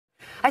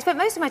I spent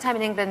most of my time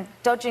in England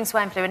dodging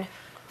swine flu and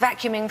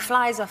vacuuming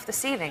flies off the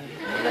ceiling.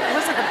 It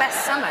wasn't the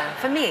best summer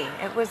for me.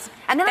 It was,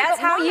 and then That's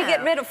I got how mono. you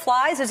get rid of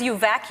flies, is you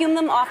vacuum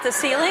them off the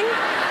ceiling?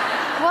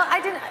 Well,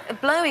 I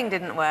didn't. Blowing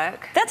didn't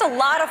work. That's a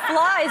lot of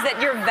flies that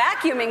you're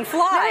vacuuming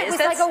flies. No, it was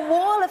like a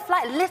wall of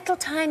flies, little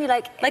tiny,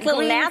 like little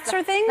gnats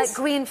or things? Like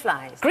green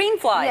flies. Green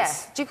flies?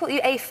 Yeah. Do you call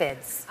you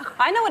aphids?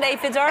 I know what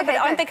aphids are, Okay, but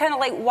aren't good. they kind of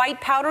like white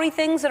powdery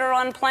things that are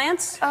on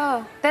plants?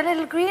 Oh, they're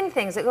little green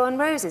things that go on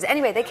roses.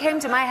 Anyway, they came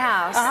to my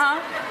house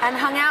and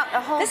hung out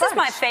a whole bunch. This is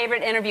my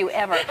favorite interview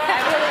ever.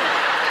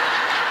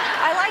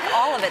 I like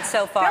all of it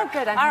so far. Oh,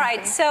 good, I'm all happy.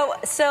 right,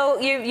 so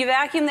you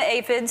vacuumed the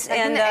aphids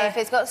and the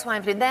aphids, got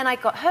swine flu. Then I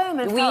got home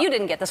and you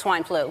didn't get the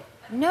swine flu.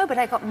 No, but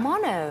I got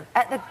mono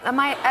at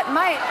my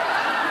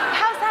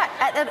how's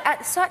that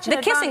at such an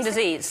The kissing advanced...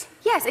 disease.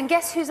 Yes, and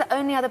guess who's the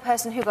only other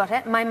person who got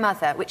it? My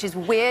mother, which is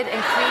weird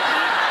and creepy.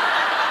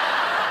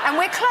 And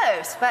we're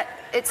close, but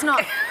it's not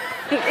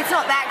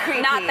that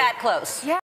creepy. Not that close. Yeah.